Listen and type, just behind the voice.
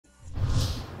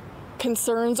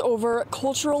Concerns over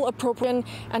cultural appropriation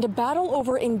and a battle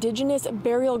over Indigenous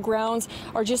burial grounds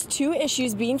are just two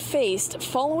issues being faced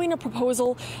following a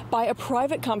proposal by a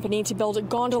private company to build a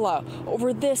gondola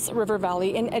over this river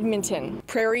valley in Edmonton.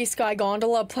 Prairie Sky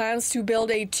Gondola plans to build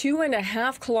a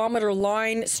 2.5-kilometer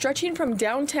line stretching from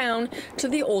downtown to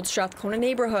the Old Strathcona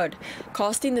neighborhood,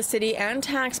 costing the city and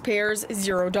taxpayers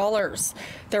 $0.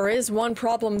 There is one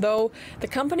problem, though. The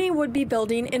company would be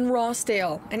building in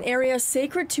Rossdale, an area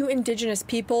sacred to Indigenous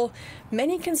people,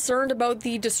 many concerned about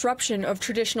the disruption of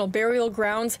traditional burial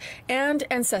grounds and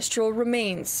ancestral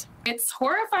remains. It's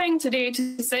horrifying today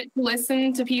to sit to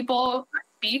listen to people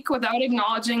speak without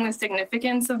acknowledging the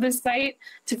significance of this site,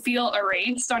 to feel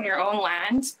erased on your own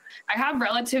land. I have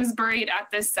relatives buried at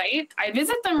this site. I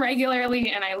visit them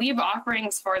regularly and I leave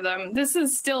offerings for them. This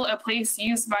is still a place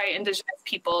used by Indigenous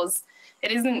peoples.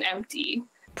 It isn't empty.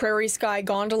 Prairie Sky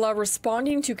Gondola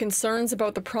responding to concerns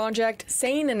about the project,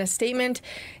 saying in a statement,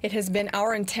 "It has been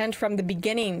our intent from the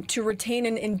beginning to retain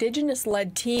an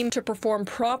Indigenous-led team to perform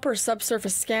proper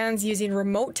subsurface scans using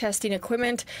remote testing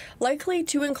equipment, likely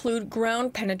to include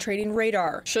ground-penetrating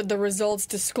radar. Should the results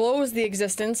disclose the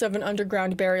existence of an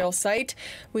underground burial site,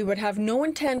 we would have no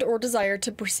intent or desire to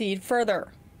proceed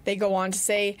further." They go on to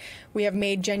say, "We have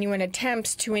made genuine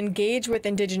attempts to engage with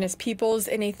Indigenous peoples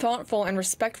in a thoughtful and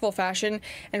respectful fashion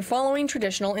and following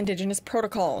traditional Indigenous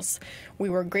protocols. We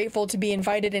were grateful to be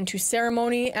invited into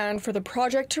ceremony and for the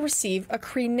project to receive a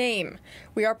Cree name.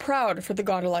 We are proud for the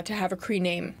gondola to have a Cree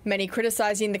name." Many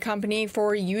criticizing the company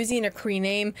for using a Cree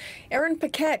name. Aaron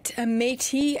Paquette, a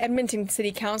Métis Edmonton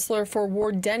City Councillor for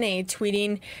Ward Dene,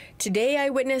 tweeting, "Today I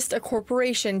witnessed a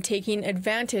corporation taking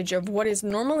advantage of what is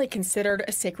normally considered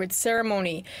a sacred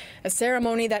ceremony, a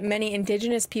ceremony that many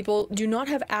Indigenous people do not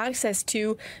have access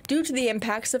to due to the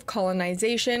impacts of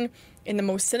colonization, in the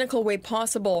most cynical way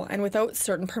possible and without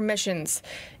certain permissions.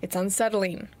 It's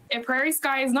unsettling." If Prairie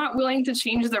Sky is not willing to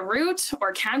change the route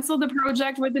or cancel the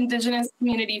project with Indigenous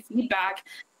community feedback,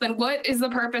 then what is the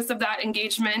purpose of that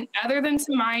engagement other than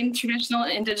to mine traditional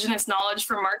Indigenous knowledge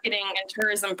for marketing and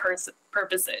tourism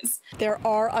purposes? There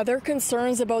are other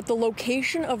concerns about the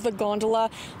location of the gondola,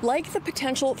 like the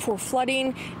potential for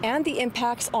flooding and the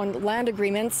impacts on land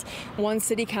agreements. One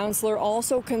city councillor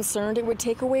also concerned it would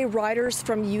take away riders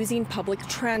from using public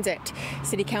transit.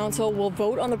 City Council will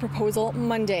vote on the proposal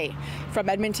Monday. From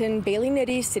Edmonton, Bailey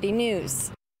Nitty, City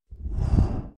News.